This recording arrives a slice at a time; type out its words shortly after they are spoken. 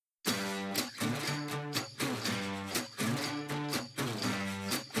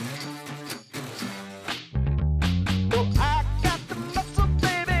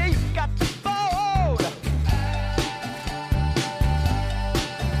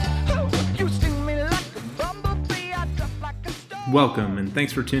Welcome, and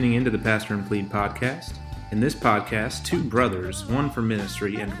thanks for tuning into the Pastor and Plead podcast. In this podcast, two brothers, one from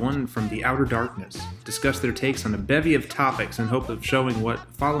ministry and one from the outer darkness, discuss their takes on a bevy of topics in hope of showing what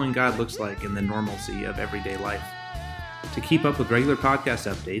following God looks like in the normalcy of everyday life. To keep up with regular podcast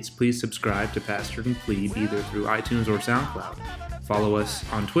updates, please subscribe to Pastor and Plead either through iTunes or SoundCloud. Follow us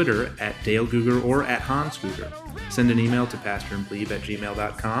on Twitter at Dale Guger or at Han Scooter. Send an email to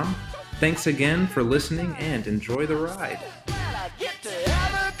pastorandplead@gmail.com. Thanks again for listening and enjoy the ride.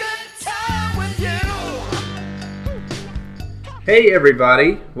 Hey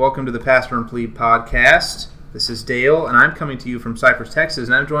everybody, welcome to the Pastor and Plead podcast. This is Dale, and I'm coming to you from Cypress, Texas,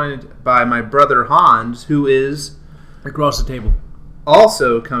 and I'm joined by my brother Hans, who is across the table.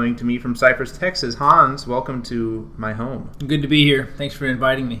 Also coming to me from Cypress, Texas. Hans, welcome to my home. Good to be here. Thanks for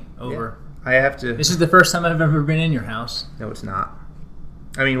inviting me over. Yeah, I have to... This is the first time I've ever been in your house. No, it's not.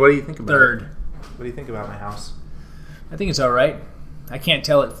 I mean, what do you think about Third. it? What do you think about my house? I think it's all right. I can't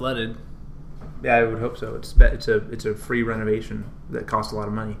tell it flooded. Yeah, I would hope so. It's a free renovation that costs a lot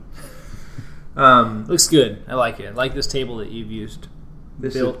of money. Looks good. I like it. I like this table that you've used.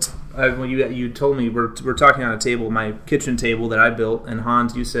 Built. When you told me we're talking on a table, my kitchen table that I built, and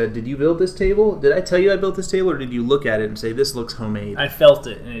Hans, you said, "Did you build this table? Did I tell you I built this table, or did you look at it and say this looks homemade?" I felt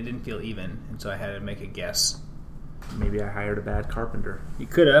it, and it didn't feel even, and so I had to make a guess. Maybe I hired a bad carpenter. You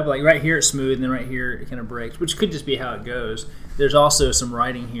could have. Like right here it's smooth, and then right here it kind of breaks, which could just be how it goes. There's also some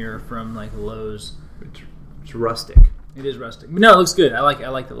writing here from like Lowe's. It's rustic. It is rustic. No, it looks good. I like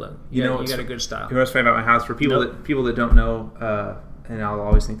the look. You got a good style. You know what's funny about my house? For people that don't know, and I'll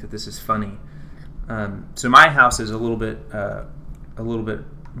always think that this is funny. So my house is a little bit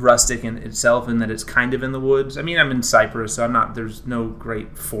rustic in itself, in that it's kind of in the woods. I mean, I'm in Cypress, so there's no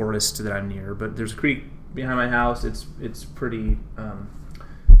great forest that I'm near, but there's a creek behind my house. It's pretty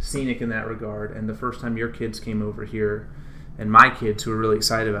scenic in that regard. And the first time your kids came over here, and my kids, who were really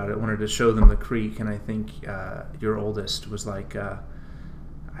excited about it, wanted to show them the creek, and I think your oldest was like, I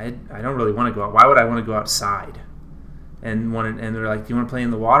don't really want to go out. Why would I want to go outside? And they're like, "Do you want to play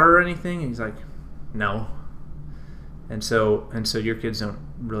in the water or anything?" And he's like, "No." And so your kids don't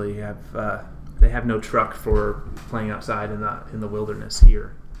really have they have no truck for playing outside in the wilderness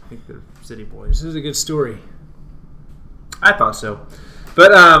here. I think they're city boys. This is a good story. I thought so.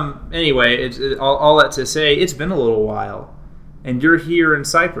 But anyway, all that to say, it's been a little while, and you're here in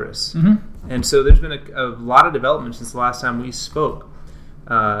Cypress. Mm-hmm. And so there's been a lot of development since the last time we spoke.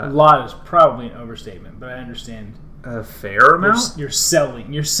 A lot is probably an overstatement, but I understand. A fair amount? You're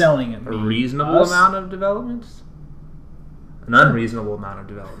selling it. A reasonable amount of developments? An unreasonable amount of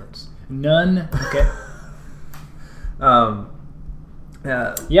developments. None? Okay.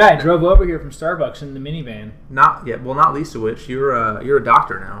 Yeah, I drove over here from Starbucks in the minivan. Not yet. Well, not least of which, you're a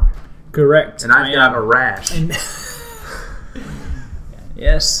doctor now. Correct. And I've got a rash.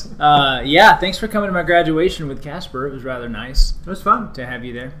 Yes. Yeah, thanks for coming to my graduation with Casper. It was rather nice. It was fun to have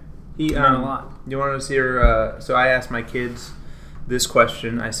you there. He learned a lot. You want to hear? So I asked my kids this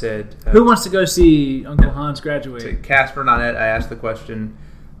question. I said, "Who wants to go see Uncle Hans graduate?" To Casper, not Ed. I asked the question,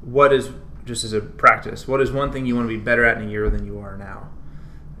 "What is, just as a practice, what is one thing you want to be better at in a year than you are now?"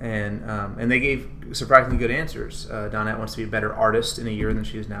 And they gave surprisingly good answers. Donette wants to be a better artist in a year than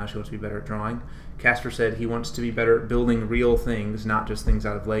she is now. She wants to be better at drawing. Casper said he wants to be better at building real things, not just things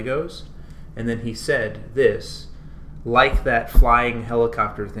out of Legos. And then he said this, like that flying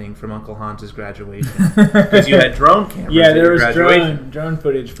helicopter thing from Uncle Hans's graduation. Because you had drone cameras at your graduation. There was drone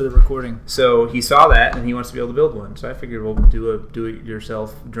footage for the recording. So he saw that, and he wants to be able to build one. So I figured we'll do a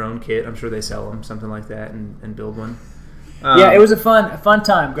do-it-yourself drone kit. I'm sure they sell them, something like that, and build one. Yeah, it was a fun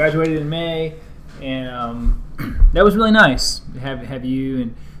time. Graduated in May, and that was really nice to have you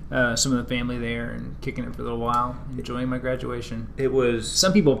and some of the family there and kicking it for a little while, enjoying my graduation. It was...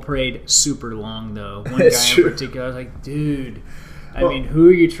 Some people prayed super long, though. One guy in particular, I was like, dude, I mean, who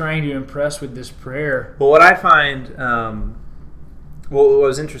are you trying to impress with this prayer? Well, what I find... what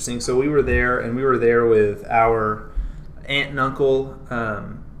was interesting, so we were there with our aunt and uncle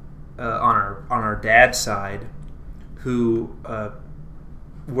on our dad's side, who...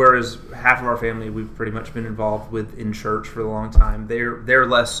 whereas half of our family we've pretty much been involved with in church for a long time. They're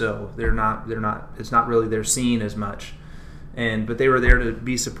less so. They're not. It's not really their scene as much. But they were there to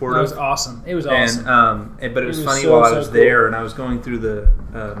be supportive. That was awesome. It was awesome. But it was funny while I was there, and I was going through the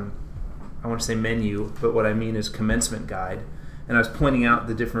I want to say menu, but what I mean is commencement guide, and I was pointing out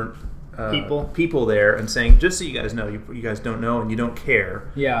the different people there and saying, just so you guys know, you guys don't know and you don't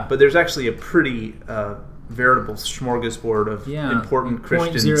care. Yeah. But there's actually a pretty veritable smorgasbord of important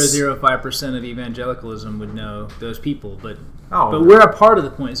Christians. 0.005% of evangelicalism would know those people, but Oh, but we're a part of the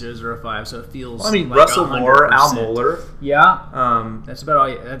 .005, so it feels. Well, I mean, like Russell 100%. Moore, Al Moeller. Yeah, that's about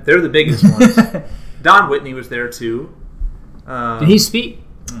all. They're the biggest ones. Don Whitney was there too. Did he speak?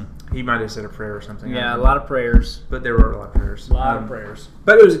 He might have said a prayer or something. Yeah, a lot of prayers. But there were a lot of prayers. A lot of prayers.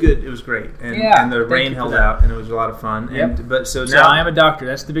 But it was good. It was great. And, Yeah, and the thank rain you for held that. out, and it was a lot of fun. Yep. And but so So now I am a doctor.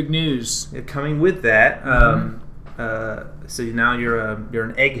 That's the big news. coming with that. So now you're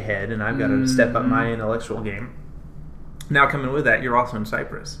an egghead, and I've got to step up my intellectual game. Now coming with that, you're also in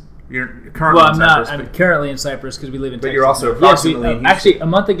Cyprus. You're currently Well, in I'm Cyprus. not. I'm currently in Cyprus because we live in But Texas. you're also Yes, approximately in Houston. actually, a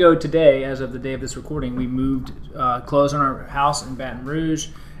month ago today, as of the day of this recording, we moved, closed on our house in Baton Rouge,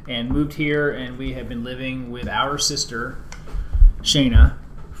 and moved here, and we have been living with our sister, Shayna,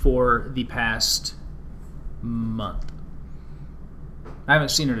 for the past month. I haven't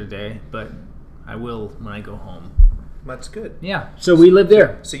seen her today, but I will when I go home. That's good. Yeah, so we live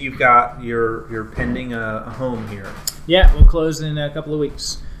there. So you've got you're pending a home here. Yeah, we'll close in a couple of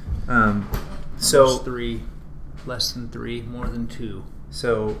weeks. So Almost 3, less than 3, more than 2.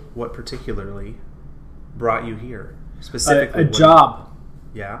 So what particularly brought you here specifically? A job.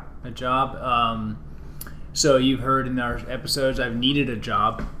 Yeah. A job. So you've heard in our episodes, I've needed a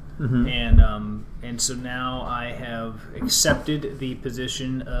job, and so now I have accepted the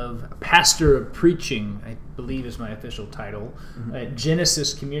position of pastor of preaching. I believe is my official title at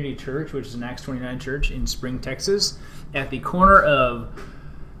Genesis Community Church, which is an Acts 29 church in Spring, Texas, at the corner of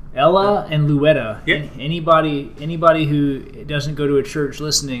Ella and Louetta. Yeah. Anybody who doesn't go to a church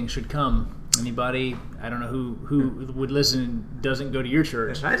listening should come. Anybody, I don't know who would listen, doesn't go to your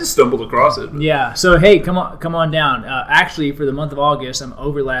church. I just stumbled across it. Yeah, so hey, come on down. Actually, for the month of August, I'm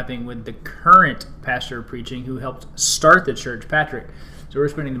overlapping with the current pastor of preaching who helped start the church, Patrick. So we're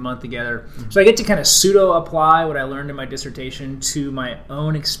spending the month together. So I get to kind of pseudo-apply what I learned in my dissertation to my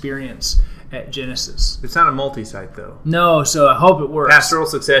own experience at Genesis. It's not a multi-site though. No, so I hope it works. Pastoral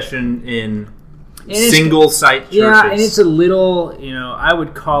succession in it's- single-site churches. Yeah, and it's a little, I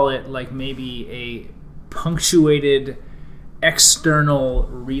would call it like maybe a punctuated external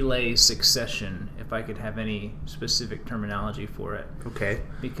relay succession, if I could have any specific terminology for it. Okay.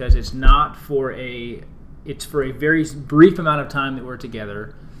 Because it's not for it's for a very brief amount of time that we're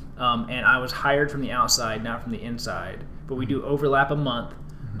together, and I was hired from the outside, not from the inside. But we do overlap a month,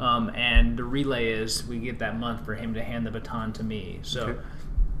 and the relay is we get that month for him to hand the baton to me. So. Okay.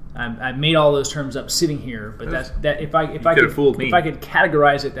 I made all those terms up sitting here, but if I could have fooled me. if I could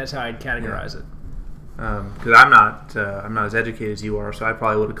categorize it, that's how I'd categorize it. Because I'm not as educated as you are, so I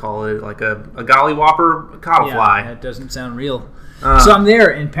probably would have called it like a gollywhopper codifly. Yeah, that doesn't sound real. So I'm there,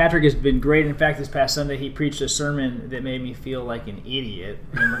 and Patrick has been great. In fact, this past Sunday, he preached a sermon that made me feel like an idiot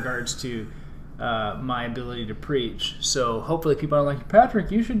in regards to my ability to preach. So hopefully people are like,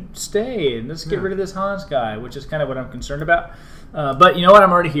 Patrick, you should stay, and let's get rid of this Hans guy, which is kind of what I'm concerned about. But you know what?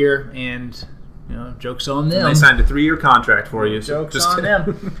 I'm already here, and joke's on them. And they signed a 3-year contract for you. So Joke's on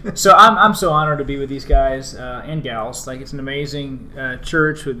them. So I'm so honored to be with these guys and gals. Like, it's an amazing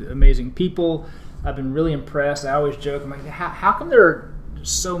church with amazing people. I've been really impressed. I always joke, I'm like, how come there are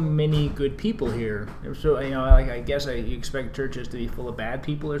so many good people here? So I guess you expect churches to be full of bad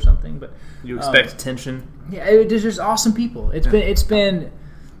people or something, but you expect tension. Yeah, there's just awesome people. It's been.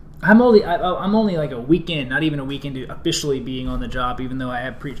 I'm only like a weekend, not even a weekend to officially being on the job, even though I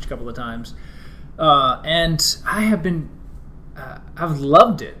have preached a couple of times, and I have been. I've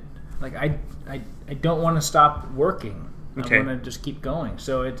loved it. Like I don't want to stop working. Okay. I want to just keep going.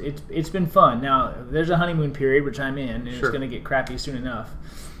 So it's been fun. Now there's a honeymoon period which I'm in, and it's going to get crappy soon enough.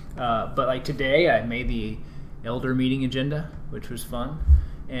 But like today, I made the elder meeting agenda, which was fun.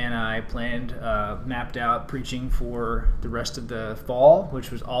 And I planned, mapped out preaching for the rest of the fall,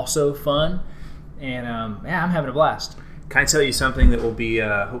 which was also fun. And I'm having a blast. Can I tell you something that will be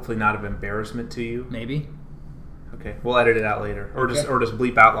hopefully not of embarrassment to you? Maybe. Okay, we'll edit it out later, or just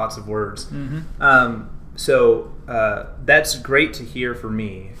bleep out lots of words. Mm-hmm. So that's great to hear for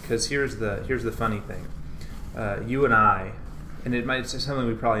me, because here's the funny thing. You and I, and it's something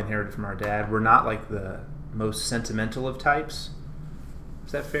we probably inherited from our dad. We're not like the most sentimental of types.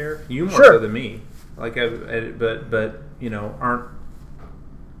 Is that fair? You more so than me. Like, but aren't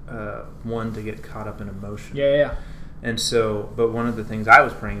one to get caught up in emotion. Yeah. And so, but one of the things I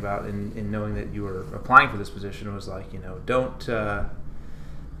was praying about in knowing that you were applying for this position was like, don't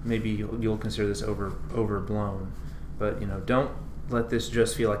maybe you'll consider this overblown, but don't let this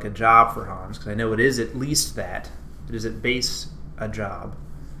just feel like a job for Hans, because I know it is at least that. It is at base a job,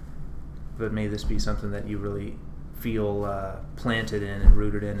 but may this be something that you really feel planted in and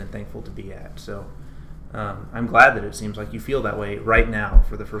rooted in and thankful to be at. So I'm glad that it seems like you feel that way right now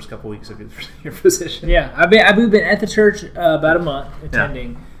for the first couple weeks of your position. Yeah, I've been at the church about a month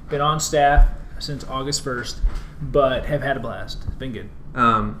attending. Yeah. Been on staff since August 1st, but have had a blast. It's been good.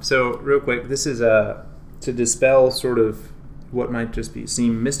 So real quick, this is to dispel sort of what might just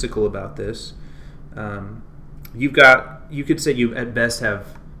seem mystical about this. You could say you at best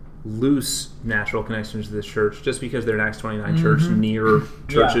have loose natural connections to this church just because they're an Acts 29 church near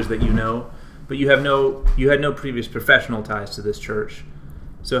churches that you know. But you had no previous professional ties to this church.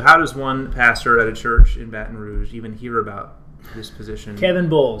 So how does one pastor at a church in Baton Rouge even hear about this position? Kevin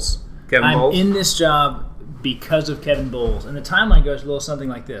Bowles. I'm in this job because of Kevin Bowles. And the timeline goes a little something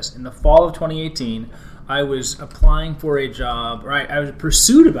like this. In the fall of 2018, I was applying for a job, I was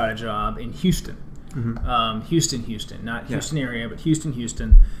pursued about a job in Houston. Houston. Not Houston area, but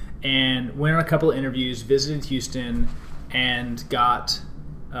Houston. And went on a couple of interviews, visited Houston, and got...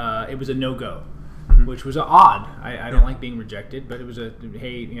 it was a no-go, which was odd. I don't like being rejected, but it was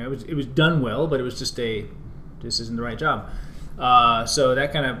it was done well, but it was just this isn't the right job. So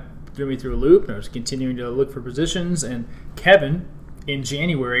that kind of threw me through a loop, and I was continuing to look for positions, and Kevin, in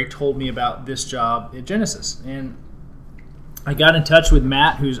January, told me about this job at Genesis, and I got in touch with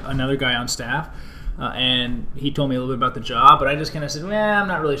Matt, who's another guy on staff, and he told me a little bit about the job, but I just kind of said, I'm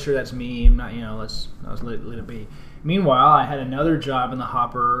not really sure that's me. I'm not, let's let it be. Meanwhile, I had another job in the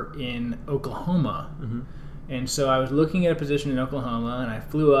hopper in Oklahoma. And so I was looking at a position in Oklahoma, and I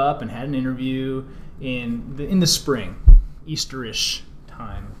flew up and had an interview in the spring, Easterish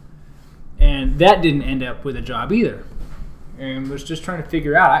time. And that didn't end up with a job either. And was just trying to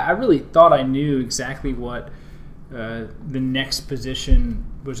figure out. I really thought I knew exactly what the next position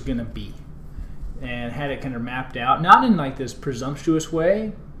was going to be. And had it kind of mapped out, not in like this presumptuous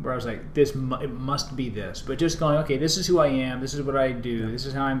way, where I was like, it must be this, but just going, okay, this is who I am, this is what I do, this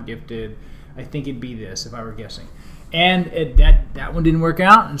is how I'm gifted, I think it'd be this if I were guessing. And that one didn't work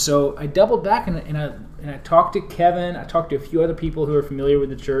out, and so I doubled back and I talked to Kevin, I talked to a few other people who are familiar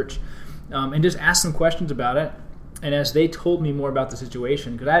with the church, and just asked some questions about it. And as they told me more about the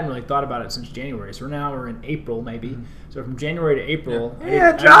situation, because I hadn't really thought about it since January, so now we're in April maybe. So from January to April,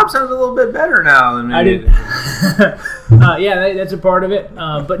 job sounds a little bit better now than maybe. That's a part of it.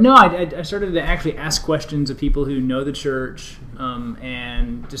 But no, I started to actually ask questions of people who know the church,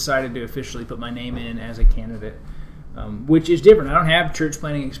 and decided to officially put my name in as a candidate, which is different. I don't have church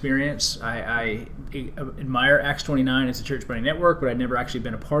planning experience. I admire Acts 29. It's a church planning network, but I'd never actually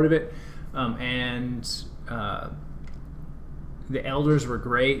been a part of it. The elders were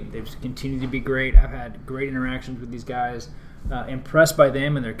great. They've continued to be great. I've had great interactions with these guys. Impressed by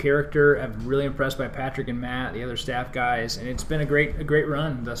them and their character. I'm really impressed by Patrick and Matt, the other staff guys, and it's been a great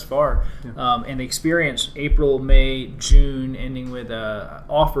run thus far. Yeah. And the experience, April, May, June, ending with an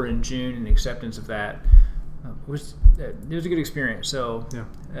offer in June and acceptance of that, it was a good experience. So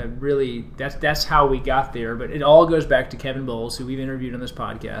really, that's how we got there. But it all goes back to Kevin Bowles, who we've interviewed on this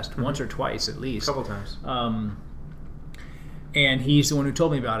podcast once or twice at least. A couple times. And he's the one who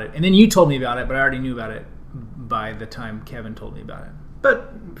told me about it. And then you told me about it, but I already knew about it by the time Kevin told me about it.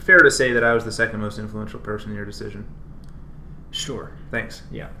 But fair to say that I was the second most influential person in your decision. Sure. Thanks.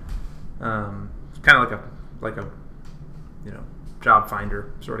 Yeah. It's kind of like a job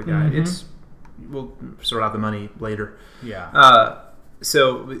finder sort of guy. We'll sort out the money later. Yeah.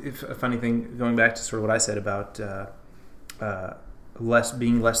 So a funny thing, going back to sort of what I said about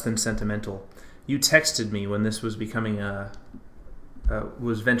being less than sentimental. You texted me when this was becoming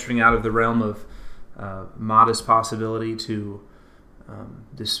was venturing out of the realm of modest possibility to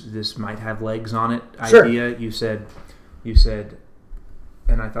this might have legs on it idea. Sure. You said,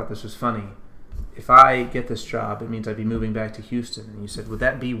 and I thought this was funny. If I get this job, it means I'd be moving back to Houston. And you said, would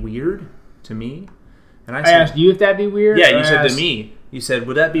that be weird to me? And I asked you if that'd be weird? Yeah, you said to me. You said,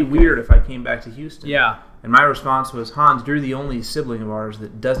 would that be weird if I came back to Houston? Yeah. And my response was, Hans, you're the only sibling of ours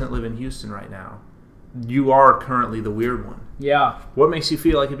that doesn't live in Houston right now. You are currently the weird one. Yeah. What makes you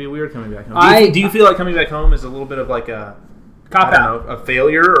feel like it'd be weird coming back home? Do you feel like coming back home is a little bit of like a cop-out, a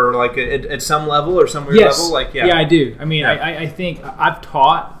failure, or like at some level or some weird level? Like, yeah, I do. I mean, I think I've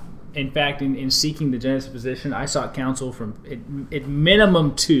taught. In fact, in seeking the Genesis position, I sought counsel from at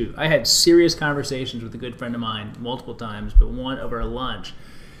minimum two. I had serious conversations with a good friend of mine multiple times, but one over lunch.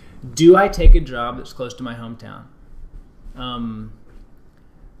 Do I take a job that's close to my hometown?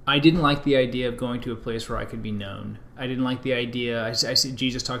 I didn't like the idea of going to a place where I could be known. I didn't like the idea. I see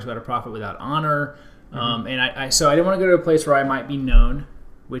Jesus talks about a prophet without honor, and so I didn't want to go to a place where I might be known,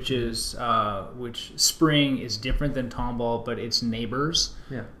 which Spring is different than Tomball, but it's neighbors.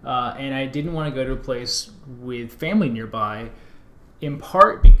 Yeah. And I didn't want to go to a place with family nearby, in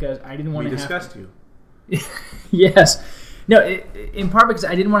part because I didn't want to. We discussed you. Yes. No, in part because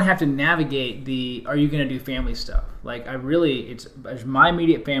I didn't want to have to navigate are you going to do family stuff? Like, there's my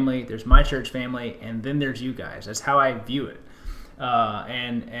immediate family, there's my church family, and then there's you guys. That's how I view it.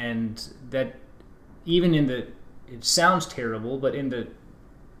 And that even it sounds terrible, but in the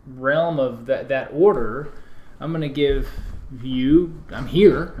realm of that order, I'm going to give I'm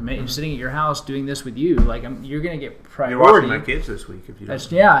here. I'm sitting at your house doing this with you. Like, you're going to get priority. You're watching my kids this week if you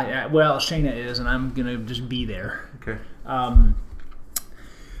don't. Yeah. Well, Shayna is, and I'm going to just be there. Okay.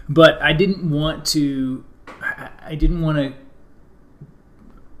 But I didn't want to. I didn't want to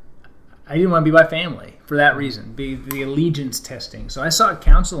be by family for that reason. Be the allegiance testing. So I sought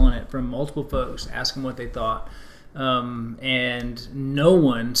counsel on it from multiple folks, asking what they thought. And no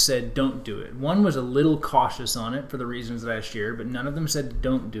one said don't do it. One was a little cautious on it for the reasons that I shared, but none of them said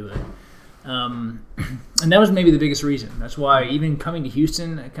don't do it. And that was maybe the biggest reason. That's why even coming to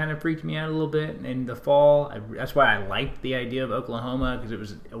Houston, it kind of freaked me out a little bit. In the fall, that's why I liked the idea of Oklahoma, because it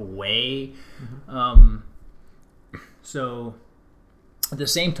was away. So at the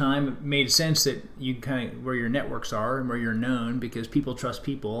same time, it made sense that you kind of where your networks are and where you're known, because people trust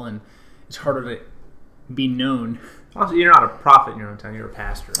people, and it's harder to be known. Also, you're not a prophet in your own town. You're a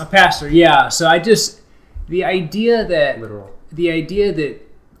pastor. A pastor, yeah. So the idea that literal. The idea that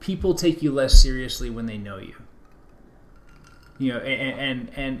people take you less seriously when they know you. You know,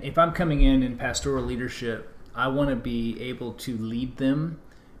 and if I'm coming in pastoral leadership, I want to be able to lead them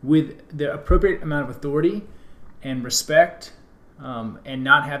with the appropriate amount of authority and respect, and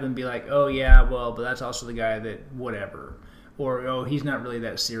not have them be like, oh yeah, well, but that's also the guy that whatever. Or, oh, he's not really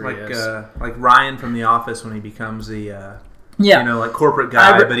that serious. Like Ryan from The Office when he becomes the corporate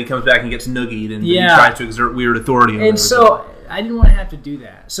guy, but he comes back and gets noogied and he tries to exert weird authority over and so I didn't want to have to do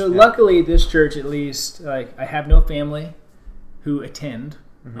that. So luckily, this church, at least, like, I have no family who attend.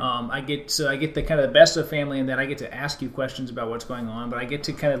 Mm-hmm. I get the kind of the best of family in that I get to ask you questions about what's going on, but I get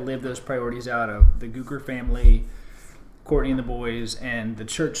to kind of live those priorities out of the Gooker family, Courtney and the boys, and the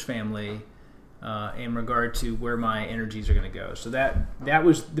church family. In regard to where my energies are going to go, so that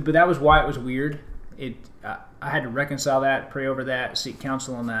was why it was weird. I had to reconcile that, pray over that, seek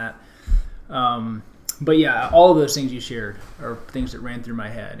counsel on that. But yeah, all of those things you shared are things that ran through my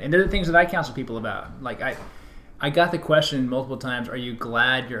head, and they're the things that I counsel people about. Like I got the question multiple times: "Are you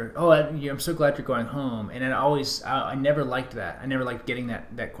glad you're? Oh, I'm so glad you're going home." And I never liked that. I never liked getting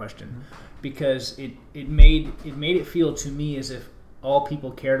that question, because it made it feel to me as if all people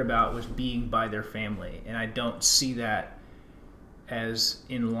cared about was being by their family. And I don't see that as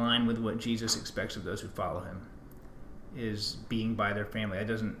in line with what Jesus expects of those who follow him, is being by their family.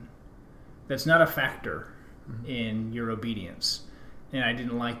 That's not a factor in your obedience. And I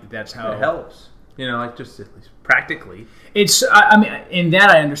didn't like that that's how... It helps. Like just at least practically. I mean, in that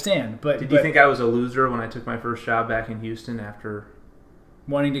I understand. But Did you think I was a loser when I took my first job back in Houston after...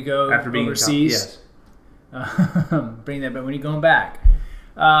 Wanting to go being overseas? Yes. Bring that back when you're going back.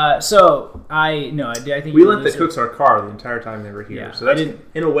 So I think we let the cooks our car the entire time they were here. Yeah, so that's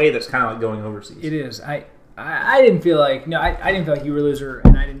in a way that's kind of like going overseas. It is. I didn't feel like I didn't feel like you were a loser,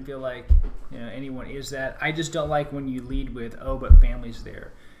 and I didn't feel like anyone is that. I just don't like when you lead with but family's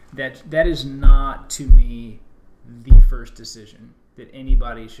there. That is not to me the first decision that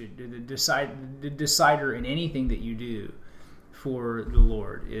anybody should do. The decider in anything that you do for the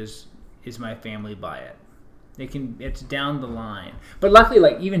Lord is my family by it. It's down the line. But luckily,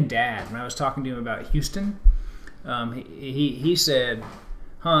 like even Dad, when I was talking to him about Houston, he said,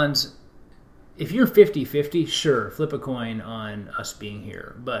 Hans, if you're 50-50, sure, flip a coin on us being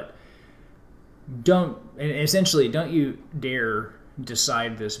here. But don't you dare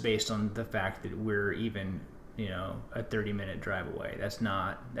decide this based on the fact that we're even, a 30-minute drive away. That's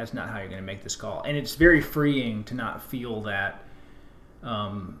not how you're going to make this call. And it's very freeing to not feel that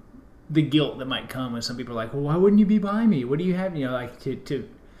the guilt that might come when some people are like, well, why wouldn't you be by me? What do you have?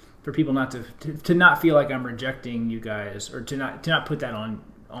 For people not to not feel like I'm rejecting you guys, or to not put that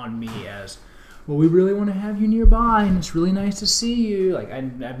on me as, well, we really want to have you nearby and it's really nice to see you. Like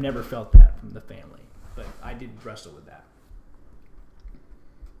I've never felt that from the family, but I did wrestle with that.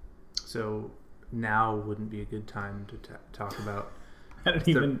 So now wouldn't be a good time to talk about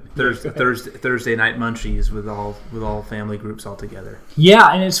Thursday night munchies with all family groups all together.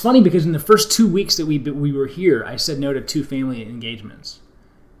 Yeah, and it's funny because in the first 2 weeks that we were here, I said no to 2 family engagements,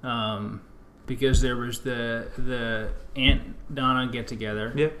 because there was the Aunt Donna get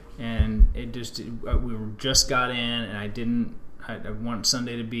together. Yep. And we just got in, and I want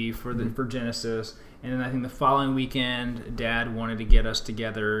Sunday to be for Genesis. And then I think the following weekend, Dad wanted to get us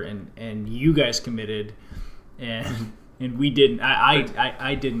together, and you guys committed, and And we didn't.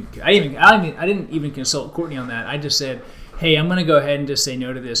 I didn't even consult Courtney on that. I just said, hey, I'm going to go ahead and just say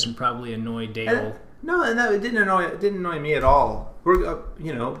no to this and probably annoy Dale. And that it didn't annoy me at all. We're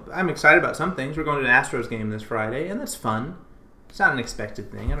I'm excited about some things. We're going to an Astros game this Friday, and that's fun. It's not an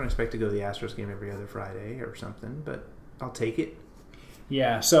expected thing. I don't expect to go to the Astros game every other Friday or something, but I'll take it.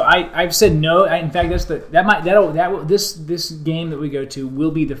 Yeah. So I've said no. In fact, this game that we go to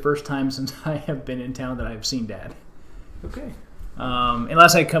will be the first time since I have been in town that I've seen Dad. Okay.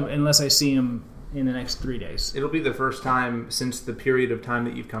 Unless I see him in the next 3 days. It'll be the first time since the period of time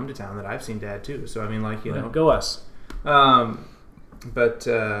that you've come to town that I've seen Dad too. So I mean, go us. But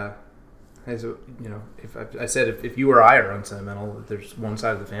as if you or I are unsentimental, there's one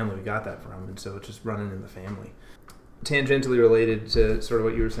side of the family we got that from, and so it's just running in the family. Tangentially related to sort of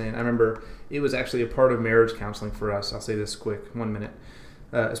what you were saying, I remember it was actually a part of marriage counseling for us. I'll say this quick, 1 minute.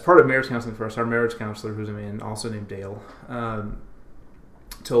 As part of marriage counseling for us, our marriage counselor, who's a man also named Dale,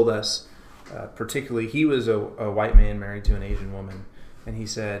 told us, particularly, he was a white man married to an Asian woman, and he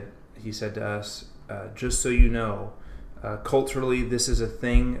said to us, just so you know, culturally, this is a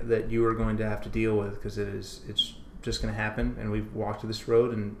thing that you are going to have to deal with because it's just going to happen, and we've walked this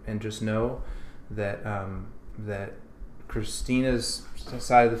road, and just know that that Christina's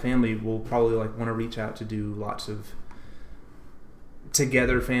side of the family will probably want to reach out to do lots of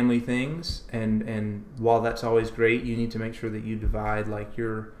together family things, and while that's always great, you need to make sure that you divide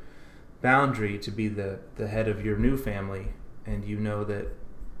your boundary to be the head of your new family, and you know that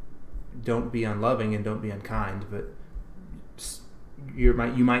don't be unloving and don't be unkind, but you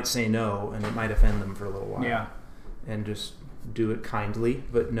might say no, and it might offend them for a little while. Yeah. And just do it kindly,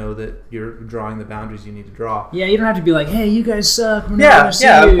 but know that you're drawing the boundaries you need to draw. Yeah, you don't have to be like, hey, you guys suck. We're not gonna see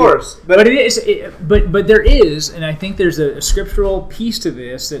you. Of course. But there is, and I think there's a scriptural piece to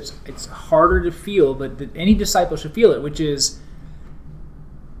this it's harder to feel, but that any disciple should feel it, which is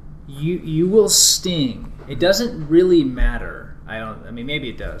you will sting. It doesn't really matter. Maybe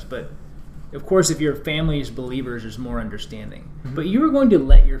it does, but of course, if your family is believers, there's more understanding. Mm-hmm. But you are going to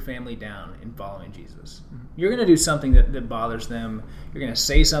let your family down in following Jesus. Mm-hmm. You're going to do something that bothers them. You're going to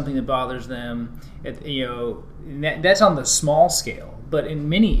say something that bothers them. That's on the small scale. But in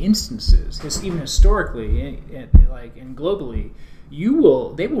many instances, even historically and globally,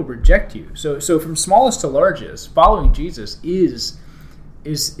 they will reject you. So from smallest to largest, following Jesus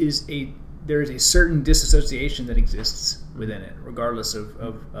there is a certain disassociation that exists within it, regardless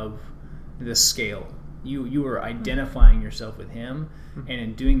of the scale. You are identifying yourself with him, and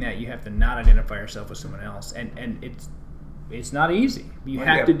in doing that, you have to not identify yourself with someone else, and it's not easy. You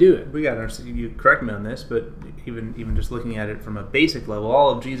have to do it. You correct me on this, but even just looking at it from a basic level,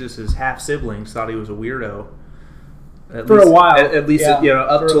 all of Jesus's half siblings thought he was a weirdo. A while, at least up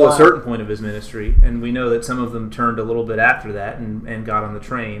to a certain point of his ministry, and we know that some of them turned a little bit after that and got on the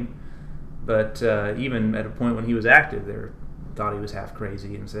train. But even at a point when he was active, they thought he was half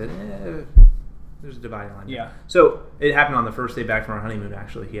crazy and said, there's a dividing line. Yeah. So it happened on the first day back from our honeymoon,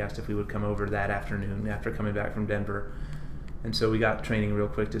 actually. He asked if we would come over that afternoon after coming back from Denver. And so we got training real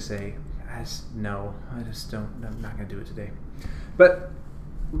quick to say, I'm not going to do it today. But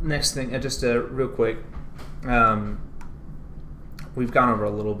next thing, just real quick, we've gone over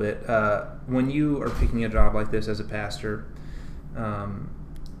a little bit. When you are picking a job like this as a pastor,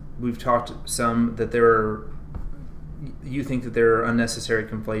 we've talked some that you think that there are unnecessary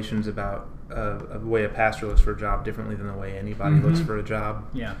conflations about the way a pastor looks for a job differently than the way anybody looks for a job.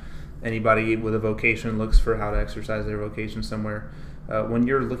 Yeah. Anybody with a vocation looks for how to exercise their vocation somewhere. When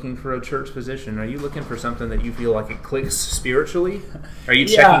you're looking for a church position, are you looking for something that you feel like it clicks spiritually? Are you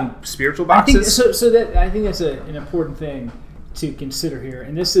checking spiritual boxes? I think that's an important thing to consider here.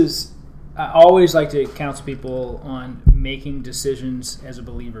 And this is, I always like to counsel people on making decisions as a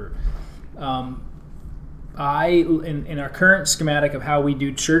believer. In our current schematic of how we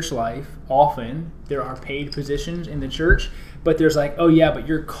do church life, often there are paid positions in the church, but there's but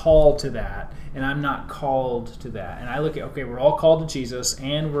you're called to that, and I'm not called to that. And I look at, we're all called to Jesus,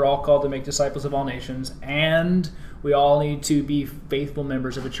 and we're all called to make disciples of all nations, and we all need to be faithful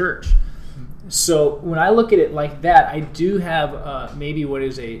members of a church. So when I look at it like that, I do have maybe what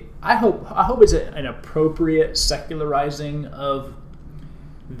is I hope it's an appropriate secularizing of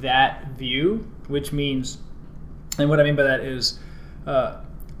that view, which means, and what I mean by that is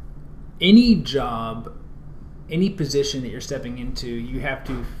any job, any position that you're stepping into, you have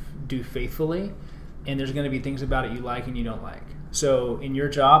to do faithfully, and there's going to be things about it you like and you don't like. So in your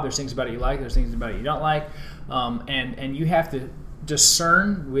job, there's things about it you like, there's things about it you don't like, and you have to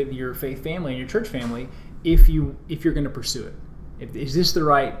discern with your faith family and your church family if you're going to pursue it. Is this the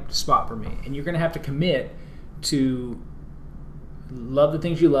right spot for me? And you're going to have to commit to love the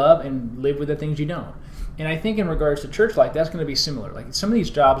things you love and live with the things you don't. And I think in regards to church life, that's going to be similar. Like some of these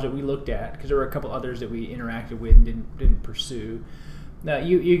jobs that we looked at, because there were a couple others that we interacted with and didn't pursue. Now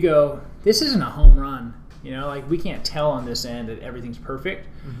you go, this isn't a home run. Like we can't tell on this end that everything's perfect,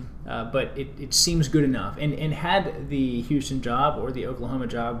 but it seems good enough. And had the Houston job or the Oklahoma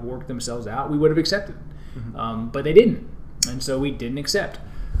job worked themselves out, we would have accepted. But they didn't, and so we didn't accept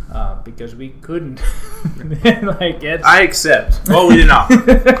because we couldn't. I accept. Well, we did not.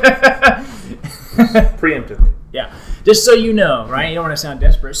 Preemptively. Yeah, just so you know, right? You don't want to sound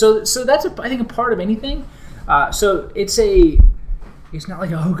desperate. So that's I think a part of anything. So it's not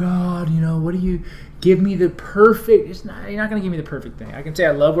like, oh God, what do you give me the perfect? You're not going to give me the perfect thing. I can say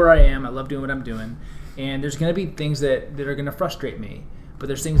I love where I am. I love doing what I'm doing, and there's going to be things that are going to frustrate me. But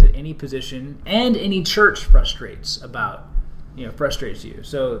there's things that any position and any church frustrates you.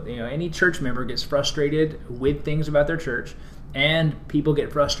 So any church member gets frustrated with things about their church, and people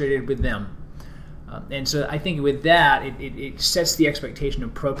get frustrated with them. And so I think with that, it sets the expectation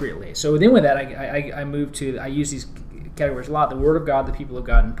appropriately. So with that, I use these categories a lot: the Word of God, the people of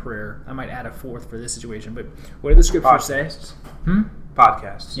God, and prayer. I might add a fourth for this situation, but what do the scriptures say?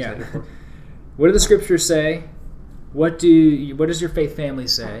 Podcasts. Yeah. What do the scriptures say? What does your faith family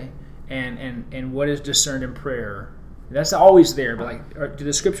say? And what is discerned in prayer? That's always there, but do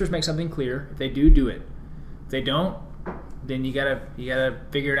the scriptures make something clear? If they do it. If they don't, then you gotta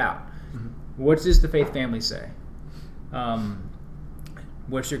figure it out. What does the faith family say?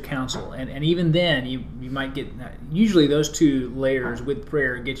 What's your counsel? And even then, you might get, usually those two layers with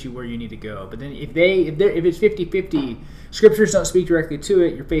prayer get you where you need to go. But then if it's 50-50, scriptures don't speak directly to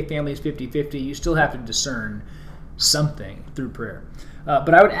it, your faith family is 50-50, you still have to discern something through prayer.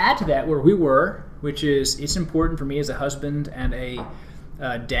 But I would add to that where we were, which is it's important for me as a husband and a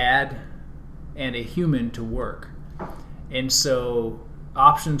dad and a human to work. And so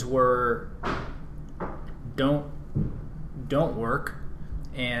options were don't work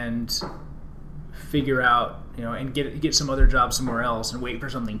and figure out, and get some other job somewhere else and wait for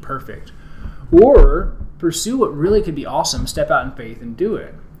something perfect. Or pursue what really could be awesome, step out in faith and do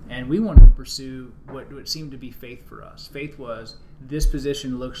it. And we wanted to pursue what seemed to be faith for us. Faith was, this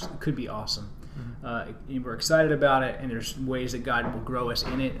position could be awesome. We're excited about it, and there's ways that God will grow us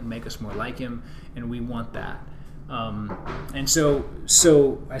in it and make us more like Him, and we want that. And so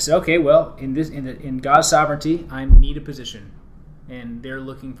I said, okay, well, in God's sovereignty, I need a position, and they're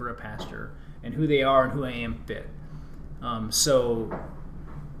looking for a pastor, and who they are and who I am fit. So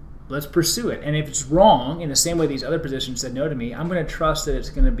let's pursue it. And if it's wrong, in the same way these other positions said no to me, I'm going to trust that it's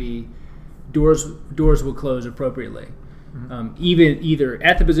going to be doors will close appropriately, either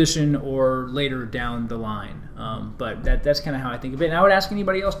at the position or later down the line. But that's kind of how I think of it. And I would ask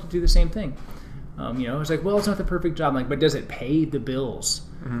anybody else to do the same thing. It's like, well, it's not the perfect job. But does it pay the bills?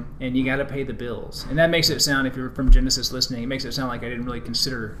 And you got to pay the bills. And that makes it sound, if you're from Genesis listening, it makes it sound like I didn't really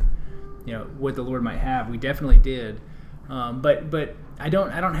consider, what the Lord might have. We definitely did. But I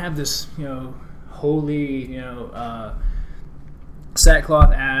don't have this, holy,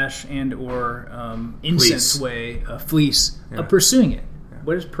 sackcloth, ash, and or incense way, fleece of pursuing it. Yeah.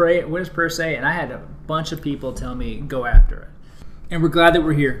 What does prayer say? And I had a bunch of people tell me, go after it. And we're glad that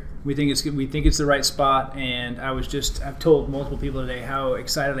we're here. We think it's the right spot. And I've told multiple people today how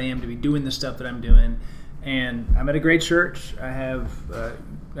excited I am to be doing the stuff that I'm doing. And I'm at a great church.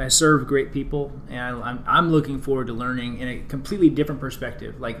 I serve great people, and I'm looking forward to learning in a completely different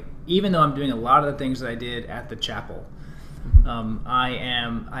perspective. Like, even though I'm doing a lot of the things that I did at the chapel,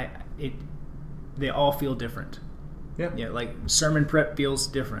 they all feel different. Yeah. Like sermon prep feels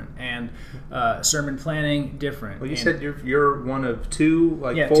different, and sermon planning different. Well, you said you're one of two,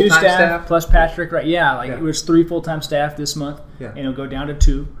 full-time two staff plus Patrick, right? Yeah, it was 3 full-time staff this month, and it'll go down to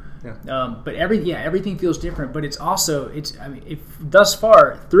 2. Yeah. But everything feels different. But it's also thus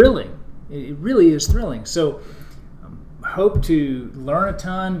far thrilling. It really is thrilling. So hope to learn a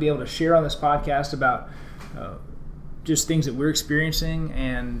ton, be able to share on this podcast about just things that we're experiencing,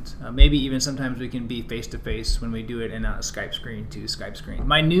 and maybe even sometimes we can be face to face when we do it, and not a Skype screen to Skype screen.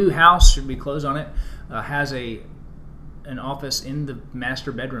 My new house, should we close on it, has an office in the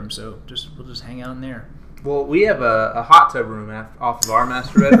master bedroom. So we'll just hang out in there. Well, we have a hot tub room off of our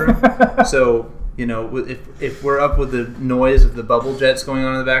master bedroom. So, if we're up with the noise of the bubble jets going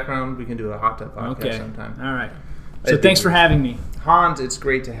on in the background, we can do a hot tub podcast sometime. All right. So thanks for having me. Hans, it's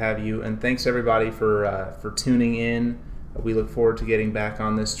great to have you, and thanks everybody for tuning in. We look forward to getting back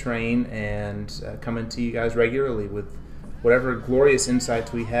on this train and coming to you guys regularly with whatever glorious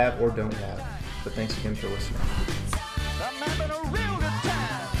insights we have or don't have. But thanks again for listening.